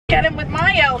get him with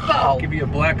my elbow. I'll give you a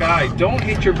black eye. Don't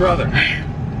hit your brother.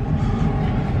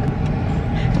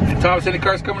 Thomas, any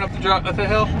cars coming up the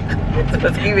hill?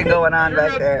 Let's keep it going on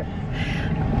back there.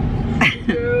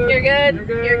 You're good.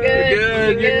 You're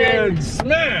good. You're good.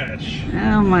 Smash!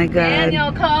 Oh my God.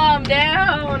 Daniel, calm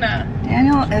down.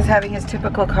 Daniel is having his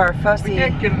typical car fussy. We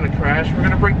can't get in a crash. We're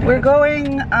gonna break. We're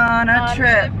going on a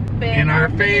trip. In our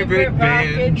favorite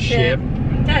van ship.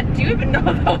 Dad, do you even know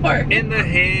the word? In the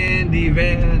handy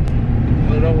van.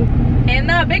 Little. In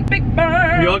the big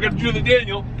barn. We all got to do the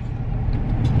Daniel.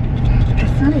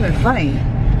 It's not even funny.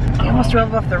 He almost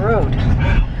drove off the road.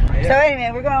 Yeah. So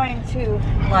anyway, we're going to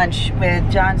lunch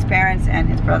with John's parents and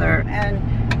his brother, and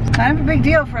it's kind of a big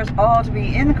deal for us all to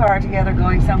be in the car together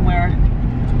going somewhere.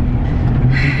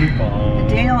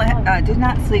 Daniel did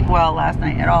not sleep well last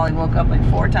night at all. He woke up like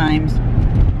 4 times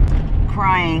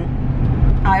crying.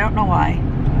 I don't know why.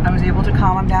 I was able to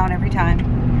calm him down every time.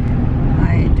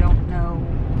 I don't know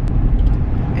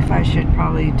if I should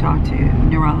probably talk to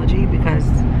neurology because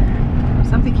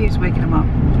something keeps waking him up.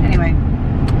 Anyway.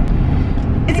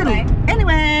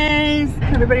 Anyways,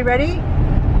 everybody ready?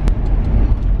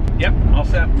 Yep, all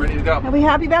set, ready to go. Are we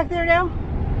happy back there now?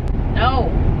 No.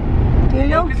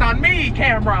 Daniel? Focus on me,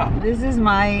 camera. This is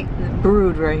my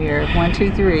brood right here. 1,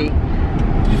 2, 3.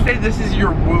 Did you say this is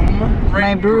your womb?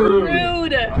 My brood.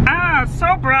 Rude. Ah,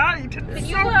 so bright. Can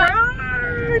you,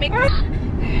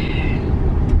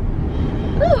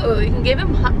 Ooh, you can give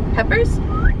him peppers?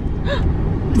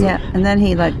 Yeah, and then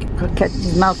he like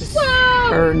his mouth is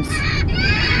burns.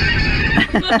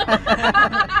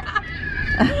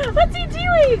 What's he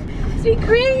doing? Is he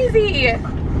crazy?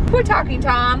 Poor Talking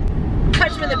Tom.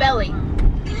 Touch him in the belly.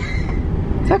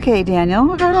 It's okay, Daniel.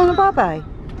 We're going on a bye-bye.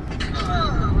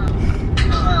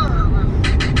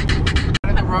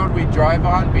 The road we drive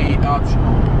on be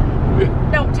optional.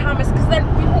 No, Thomas, because then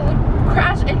people would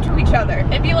crash into each other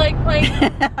and be like playing.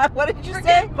 What did you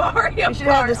say? Mario We should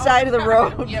have the side of the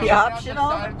road Yeah, be optional.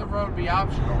 The side of the road be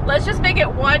optional. Let's just make it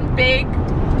one big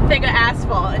thing of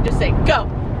asphalt and just say go.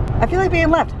 I feel like being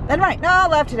left, then right. No,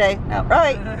 left today. No,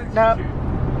 right. No.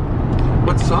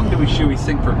 What song should we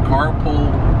sing for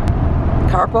carpool?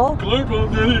 Carpool? We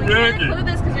can't include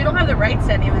this because we don't have the rights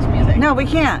to any of this music. No, we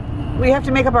can't. We have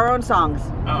to make up our own songs.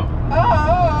 Oh.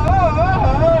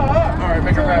 Alright,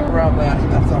 make a rap around that.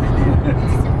 That's all we need.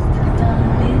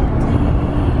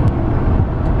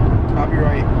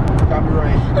 Copyright.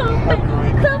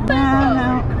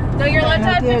 No, you're allowed to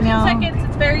have 15 Daniel. seconds.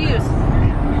 It's fair use.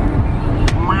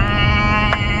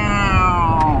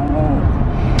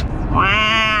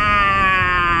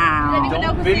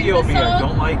 Don't video me, I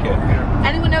don't like it.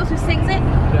 Anyone knows who sings it?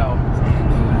 No.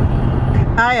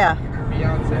 Aya.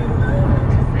 Beyonce.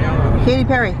 Rihanna. Katy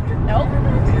Perry. Nope.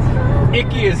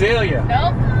 Iggy Azalea.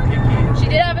 Nope. She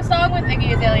did have a song with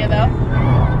Iggy Azalea though.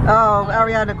 Oh,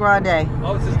 Ariana Grande.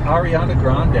 Oh, this is Ariana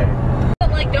Grande. She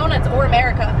doesn't like donuts or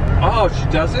America. Oh, she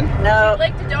doesn't? No. She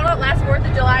liked a donut last 4th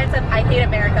of July and said, I hate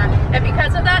America. And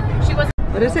because of that, she was.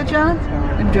 What is it, John?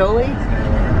 And Jolie?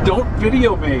 Don't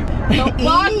video me. Don't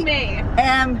block me.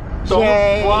 E-M-J-O-I.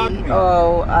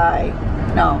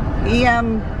 No.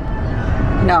 E-M.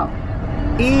 No.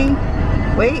 E.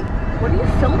 Wait. What are you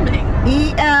filming?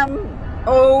 E-M-O-G-I.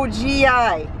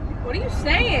 What are you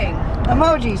saying?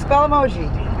 Emoji. Spell emoji.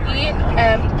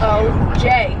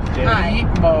 E-M-O-J-I.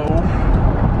 E-M-O.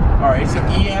 Alright, so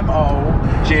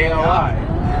E-M-O-J-L-I.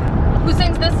 Who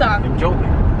sings this song? Jolie.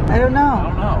 I don't I know.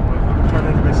 don't know. I'm trying to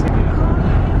investigate.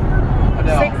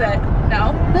 Adele. Sings it.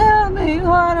 No? Tell me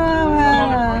what I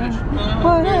want.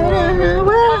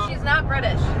 No, she's not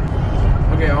British.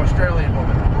 Okay, Australian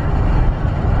woman.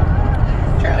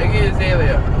 Iggy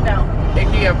Azalea. No.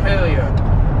 Iggy Azalea.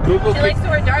 Google She likes to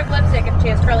wear dark lipstick if she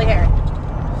has curly hair.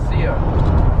 Sia.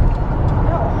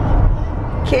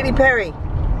 Katy Perry.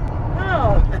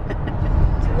 No.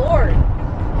 It's Lord.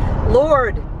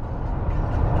 Lord.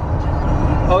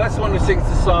 Oh, that's the one who sings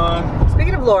the song.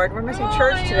 Speaking of Lord, we're missing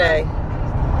church today.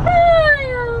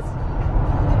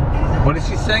 What did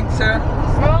she sing, Sarah?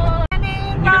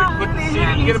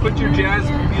 You gotta put your jazz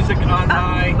music on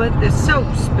my But it's so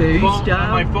spaced phone, on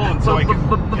my phone, so I can.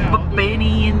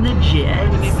 Benny in the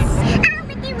Jets.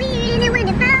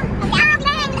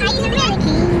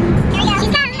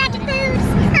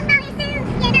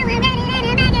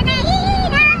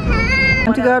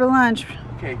 Time to go to lunch.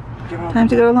 Okay, get on. Time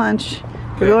to go to lunch.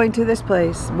 We're going to this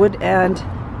place, Wood and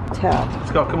Tap.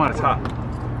 Let's go. Come on, it's hot.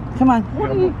 Come on.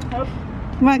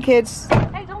 Come on, kids.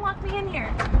 Hey, don't lock me in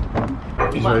here.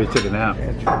 He's ready to take a nap.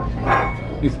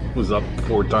 He was up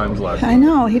 4 times last night. I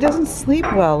know, he doesn't sleep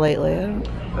well lately.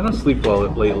 I don't sleep well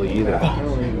lately either.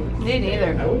 Me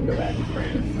neither. I wouldn't go back.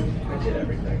 I did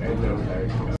everything.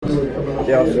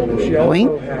 Boing,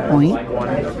 boing.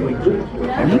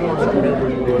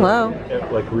 Hello.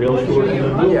 Like really?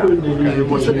 Yeah.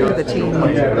 Let's look at the team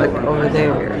like over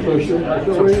there.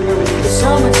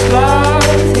 So much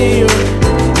love here.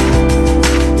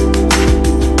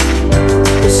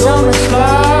 There's so much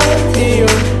love here.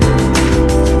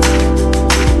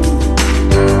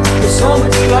 There's so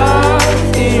much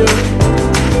love here.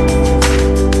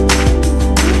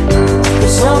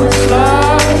 There's so much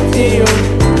love here.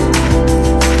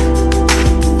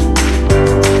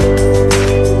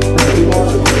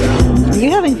 Are you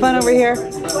having fun over here?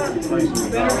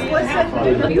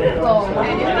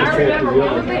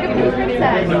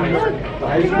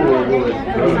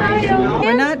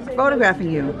 We're not photographing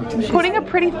you. Putting a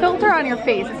pretty filter on your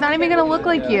face. It's not even gonna look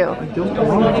like you.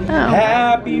 Oh.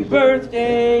 Happy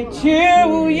birthday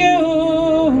to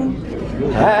you.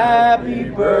 Happy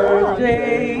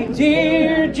birthday,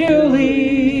 dear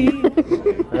Julie.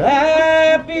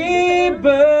 Happy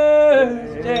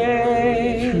birthday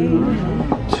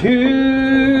to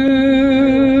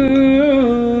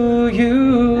you.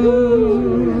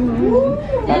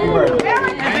 Happy birthday.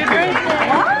 Happy birthday.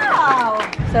 Wow.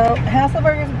 So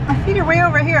Hasselberger's, my feet are way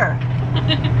over here.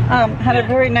 Had a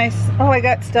very nice, oh, I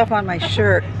got stuff on my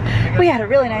shirt. We had a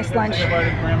really nice lunch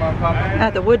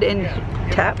at the Wood Inn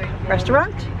Tap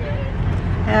restaurant.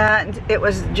 And it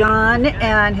was John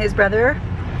and his brother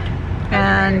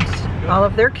and all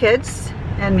of their kids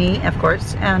and me, of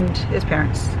course, and his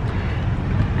parents.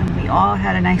 And we all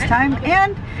had a nice time.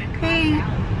 And he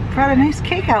brought a nice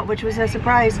cake out, which was a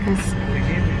surprise because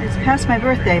it's past my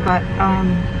birthday, but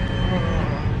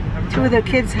two of the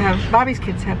kids Bobby's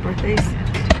kids have birthdays.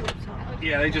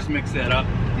 Yeah, they just mixed that up.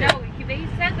 No, they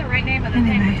said the right name of the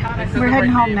Anyway, we're heading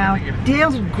home now.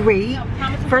 Dale's great.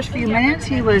 First few minutes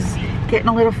he was getting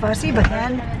a little fussy, but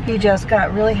then he just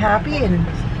got really happy and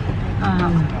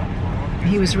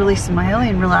he was really smiling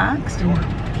and relaxed, and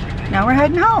now we're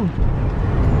heading home.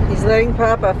 He's letting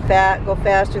Papa go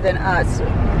faster than us.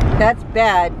 That's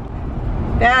bad.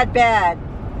 Bad, bad.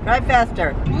 Drive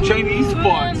faster. Chinese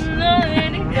spots.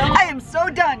 I am so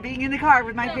done being in the car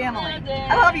with my family.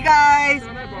 I love you guys.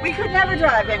 We could never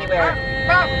drive anywhere.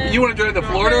 You want to drive to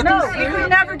Florida? No, we could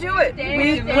never do it.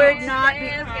 We would not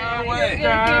be. No way. Hey,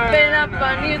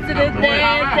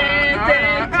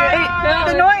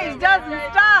 the noise doesn't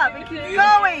stop. It keeps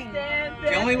going.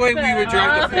 The only way we would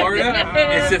drive to Florida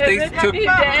is if they took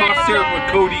cough syrup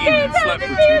with codeine and slept for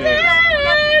 2 days.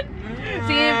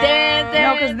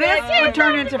 No, because this would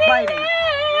turn into fighting.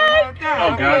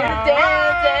 Oh God.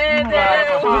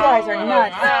 You guys are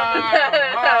nuts.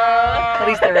 At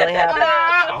least they're really happy.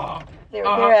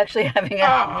 They're actually having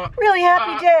a really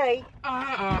happy day.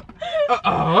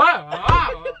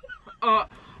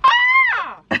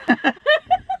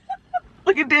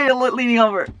 Look at Daniel leaning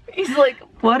over. He's like,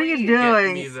 what are you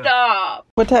doing? Stop.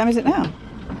 What time is it now?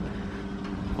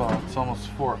 Well, it's almost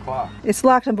 4 o'clock. It's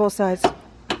locked on both sides.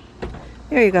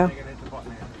 There you go.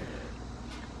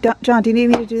 John, do you need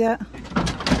me to do that?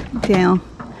 Daniel.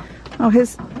 Oh,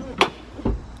 he's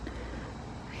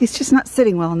just not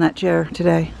sitting well in that chair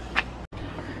today.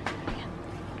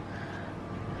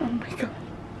 Oh my God.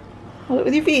 Hold it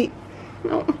with your feet.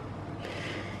 No.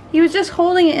 He was just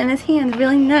holding it in his hand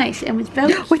really nice and was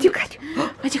very What you got?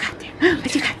 What you got there?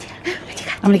 What you got there? What you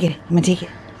got I'm gonna get it. I'm gonna take it.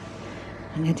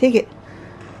 I'm gonna take it.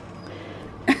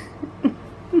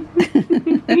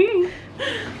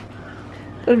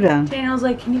 Put him down. Daniel's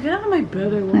like, can you get out of my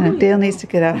bed? Dale needs to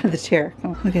get out of the chair.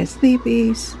 Come on. Okay,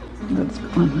 sleepies. Let's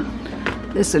go.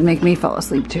 This would make me fall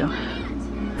asleep too.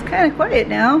 It's kind of quiet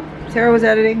now. Sarah was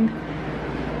editing.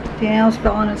 Daniel's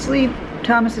falling asleep.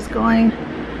 Thomas is going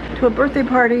to a birthday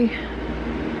party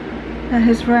at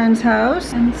his friend's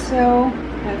house. And so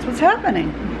that's what's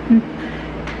happening.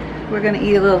 We're gonna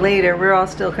eat a little later. We're all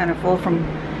still kind of full from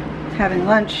having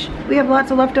lunch. We have lots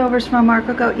of leftovers from our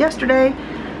cookout yesterday.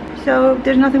 So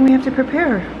there's nothing we have to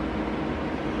prepare.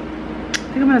 I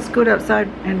think I'm gonna scoot outside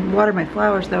and water my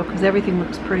flowers though, because everything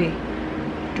looks pretty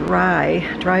dry.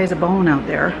 Dry as a bone out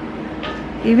there.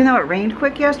 Even though it rained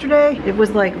quick yesterday, it was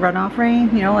like runoff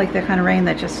rain, you know, like that kind of rain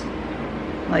that just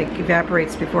like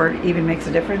evaporates before it even makes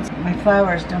a difference. My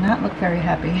flowers do not look very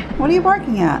happy. What are you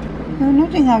barking at? There's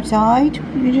nothing outside.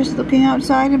 You're just looking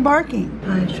outside and barking.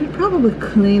 I should probably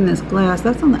clean this glass.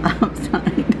 That's on the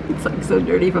outside. It's like so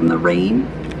dirty from the rain.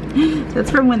 That's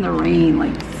from when the rain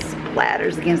like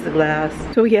splatters against the glass.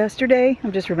 So yesterday,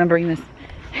 I'm just remembering this,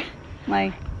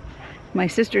 my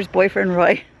sister's boyfriend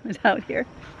Roy was out here,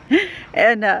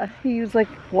 and he was like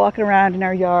walking around in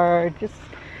our yard just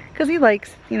because he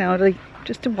likes, you know, like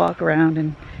just to walk around,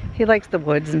 and he likes the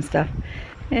woods and stuff.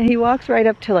 And he walks right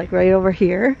up to like right over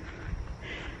here.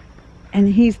 And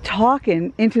he's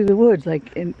talking into the woods,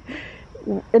 like in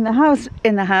the house.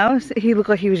 In the house, he looked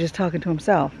like he was just talking to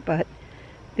himself. But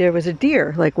there was a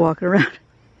deer like walking around.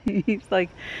 He's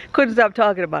like, couldn't stop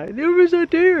talking about it. There was a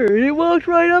deer, and it walked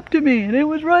right up to me, and it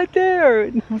was right there.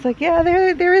 And I was like, yeah,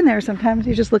 they're in there sometimes.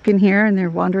 You just look in here, and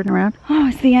they're wandering around. Oh,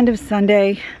 it's the end of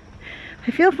Sunday.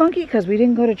 I feel funky because we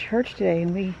didn't go to church today,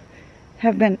 and we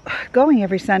have been going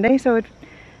every Sunday, so it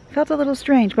felt a little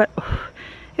strange, but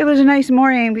it was a nice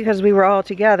morning because we were all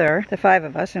together, the 5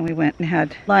 of us, and we went and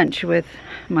had lunch with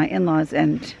my in-laws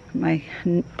and my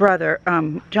brother,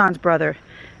 John's brother,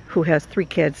 who has 3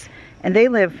 kids. And they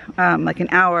live like an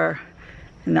hour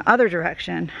in the other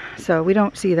direction, so we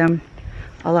don't see them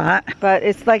a lot. But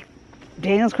it's like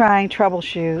Daniel's crying,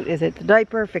 troubleshoot. Is it the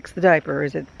diaper? Fix the diaper.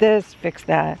 Is it this? Fix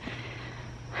that.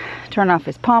 Turn off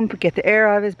his pump, get the air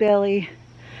out of his belly.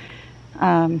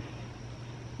 I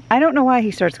don't know why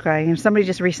he starts crying. And somebody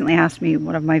just recently asked me,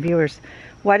 one of my viewers,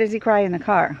 why does he cry in the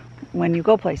car when you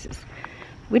go places?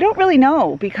 We don't really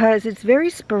know because it's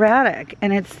very sporadic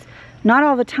and it's not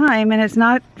all the time, and it's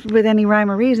not with any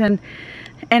rhyme or reason,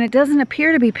 and it doesn't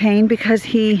appear to be pain because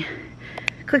he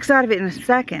clicks out of it in a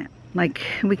second. Like,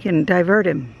 we can divert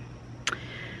him.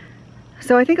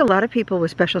 So I think a lot of people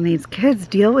with special needs kids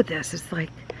deal with this. It's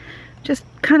like just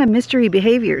kind of mystery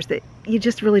behaviors that you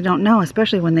just really don't know,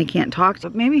 especially when they can't talk. So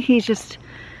maybe he's just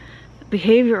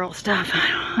behavioral stuff.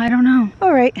 I don't know.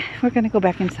 All right, we're gonna go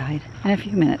back inside in a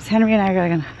few minutes. Henry and I are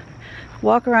gonna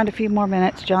walk around a few more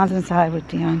minutes. John's inside with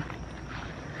Dion.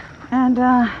 And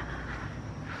then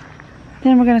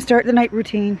we're going to start the night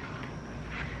routine.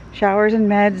 Showers and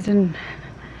meds and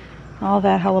all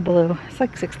that hullabaloo. It's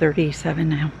like 6:37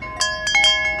 now.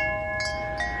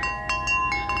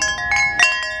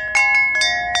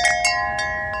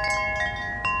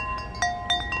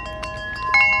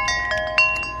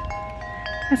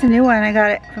 That's a new one. I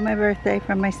got it for my birthday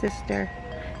from my sister.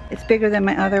 It's bigger than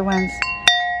my other ones,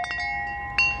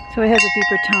 so it has a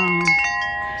deeper tone.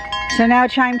 So now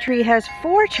Chime Tree has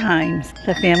 4 chimes.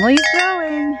 The family is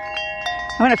growing.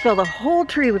 I'm gonna fill the whole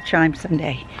tree with chimes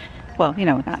someday. Well, you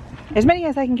know, not as many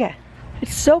as I can get.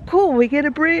 It's so cool. We get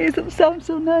a breeze. It sounds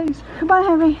so nice. Bye,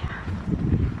 Henry.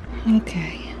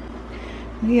 Okay,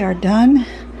 we are done.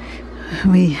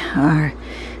 We are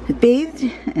bathed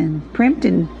and primped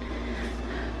and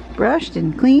brushed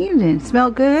and cleaned and smell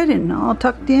good and all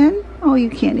tucked in. Oh, you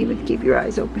can't even keep your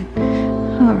eyes open.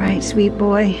 All right, sweet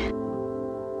boy.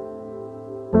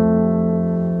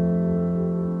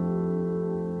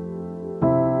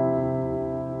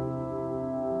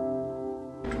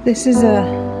 This is a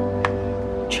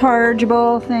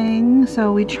chargeable thing,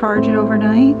 so we charge it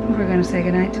overnight. We're gonna say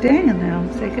goodnight to Daniel now.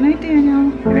 Say goodnight,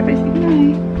 Daniel. Everybody say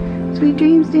goodnight. Sweet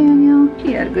dreams, Daniel.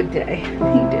 He had a good day.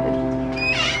 He did.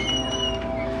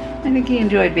 I think he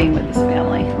enjoyed being with his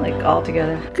family, like all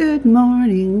together. Good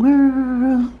morning,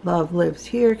 world. Love lives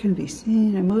here, can be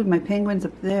seen. I moved my penguins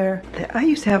up there. I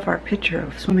used to have our picture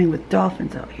of swimming with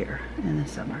dolphins out here in the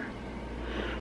summer.